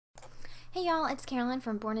Hey y'all, it's Carolyn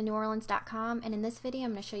from borninneworleans.com, and in this video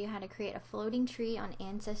I'm going to show you how to create a floating tree on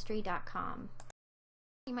Ancestry.com.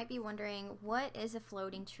 You might be wondering, what is a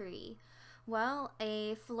floating tree? Well,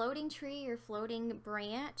 a floating tree or floating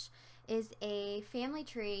branch is a family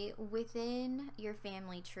tree within your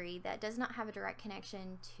family tree that does not have a direct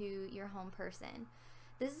connection to your home person.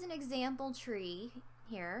 This is an example tree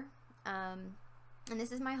here, and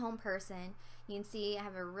this is my home person. You can see I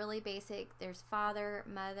have a really basic, there's father,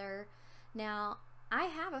 mother. Now, I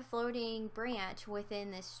have a floating branch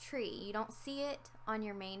within this tree. You don't see it on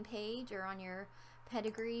your main page or on your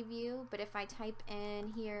pedigree view, but if I type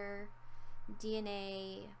in here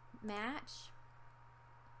DNA match,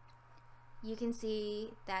 you can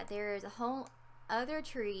see that there is a whole other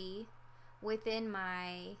tree within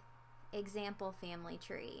my example family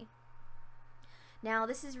tree. Now,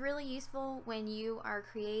 this is really useful when you are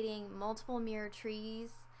creating multiple mirror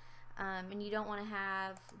trees and you don't want to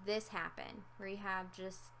have this happen where you have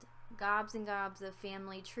just gobs and gobs of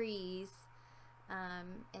family trees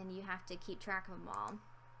and you have to keep track of them all.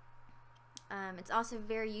 It's also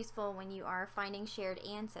very useful when you are finding shared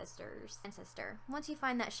ancestors. Once you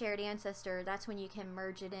find that shared ancestor, that's when you can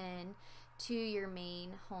merge it in to your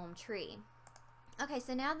main home tree. Okay,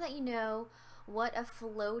 so now that you know what a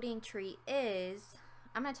floating tree is,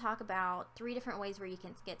 I'm going to talk about 3 different ways where you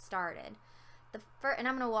can get started. And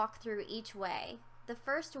I'm going to walk through each way. The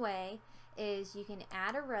first way is you can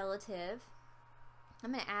add a relative.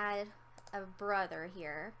 I'm going to add a brother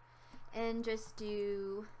here and just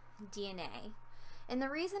do DNA. And the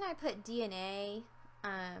reason I put DNA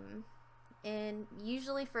in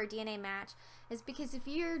usually for a DNA match is because if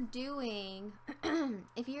you're doing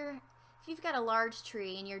if you've got a large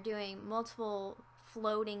tree and you're doing multiple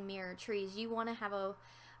floating mirror trees, you want to have a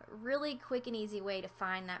really quick and easy way to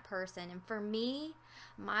find that person. And for me,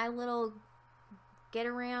 my little get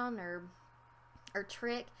around or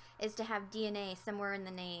trick is to have DNA somewhere in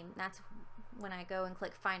the name. That's when I go and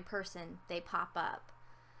click find person, they pop up.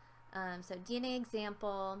 So DNA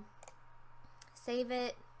example, save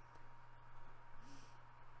it,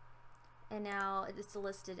 and now it's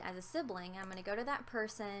listed as a sibling. I'm going to go to that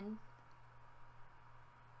person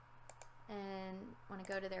and want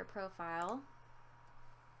to go to their profile.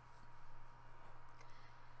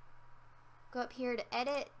 Go up here to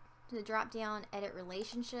edit, to the drop down, edit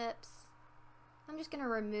relationships. I'm just going to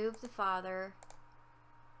remove the father.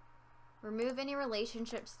 Remove any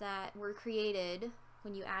relationships that were created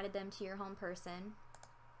when you added them to your home person.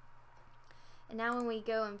 And now when we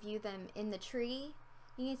go and view them in the tree,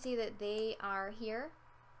 you can see that they are here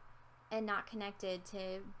and not connected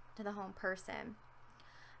to the home person.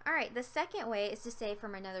 Alright, the second way is to save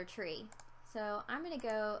from another tree. So I'm going to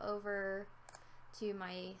go over to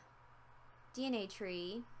my DNA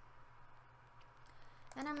tree,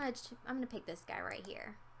 and I'm gonna pick this guy right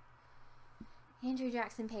here, Andrew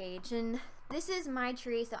Jackson Page, and this is my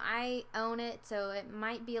tree, so I own it. So it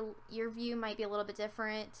might be your view might be a little bit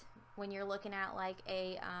different when you're looking at like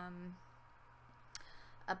a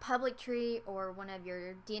public tree or one of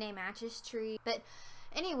your DNA matches tree. But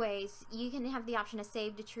anyways, you can have the option to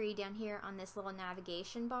save the tree down here on this little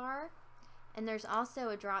navigation bar, and there's also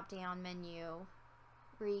a drop down menu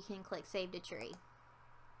where you can click save to tree.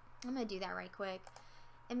 I'm going to do that right quick.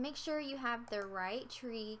 And make sure you have the right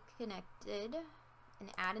tree connected and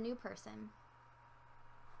add a new person.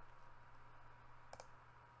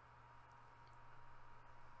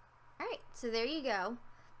 Alright, so there you go.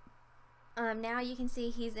 Now you can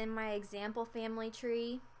see he's in my example family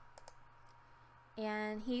tree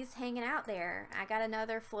and he's hanging out there. I got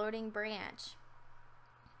another floating branch.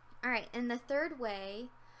 Alright, and the third way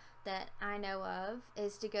that I know of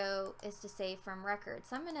is to save from records.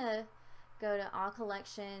 So I'm gonna go to all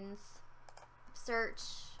collections, search,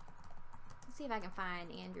 let's see if I can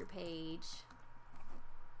find Andrew Page.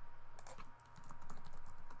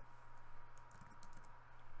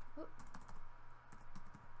 Whoop.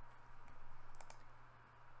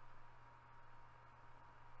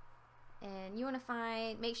 And you want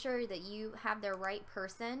to make sure that you have the right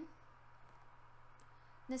person.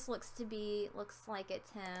 This looks like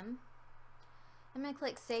it's him. I'm going to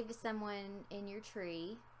click save to someone in your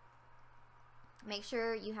tree. Make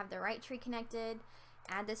sure you have the right tree connected.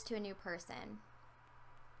 Add this to a new person.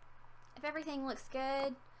 If everything looks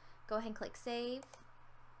good, go ahead and click save.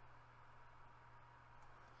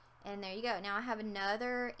 And there you go. Now I have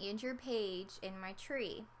another Andrew Page in my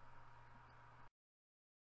tree.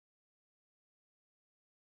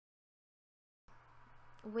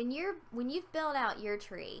 When you've built out your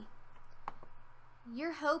tree,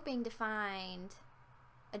 you're hoping to find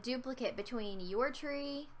a duplicate between your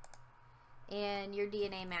tree and your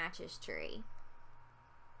DNA matches tree.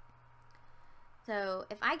 So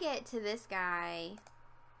if I get to this guy,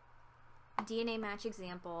 DNA match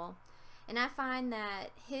example, and I find that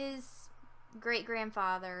his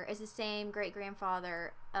great-grandfather is the same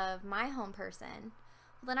great-grandfather of my home person,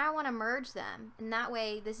 then I want to merge them, and that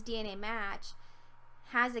way this DNA match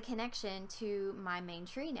has a connection to my main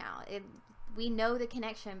tree now. We know the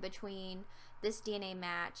connection between this DNA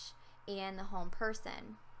match and the home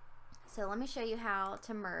person. So let me show you how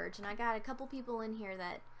to merge, and I got a couple people in here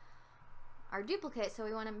that are duplicates, so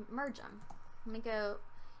we want to merge them. You're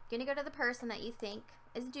gonna go to the person that you think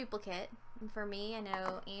is a duplicate. And for me, I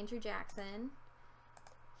know Andrew Jackson.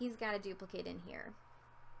 He's got a duplicate in here.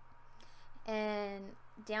 And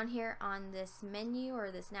down here on this menu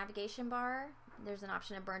or this navigation bar, there's an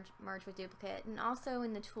option to merge with duplicate, and also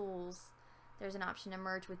in the tools, there's an option to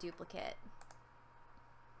merge with duplicate.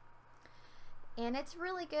 And it's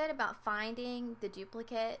really good about finding the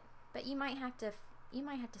duplicate, but you might have to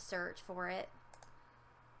search for it.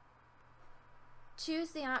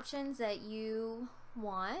 Choose the options that you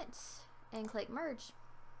want and click merge.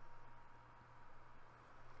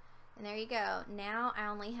 And there you go. Now I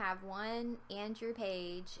only have one Andrew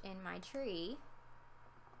Page in my tree.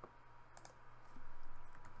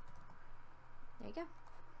 There you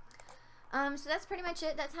go. So that's pretty much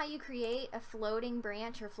it. That's how you create a floating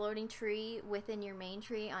branch or floating tree within your main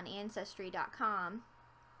tree on Ancestry.com.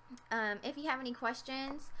 If you have any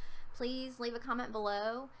questions, please leave a comment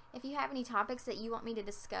below. If you have any topics that you want me to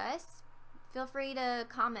discuss, feel free to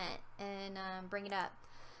comment and bring it up.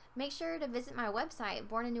 Make sure to visit my website,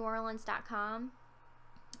 borninneworleans.com.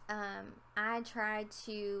 I try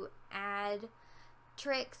to add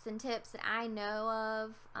tricks and tips that I know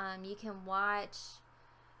of. You can watch,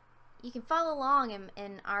 you can follow along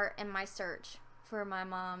in my search for my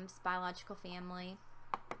mom's biological family.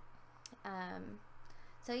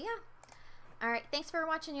 So yeah. Alright, thanks for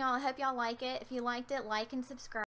watching, y'all. I hope y'all like it. If you liked it, like and subscribe.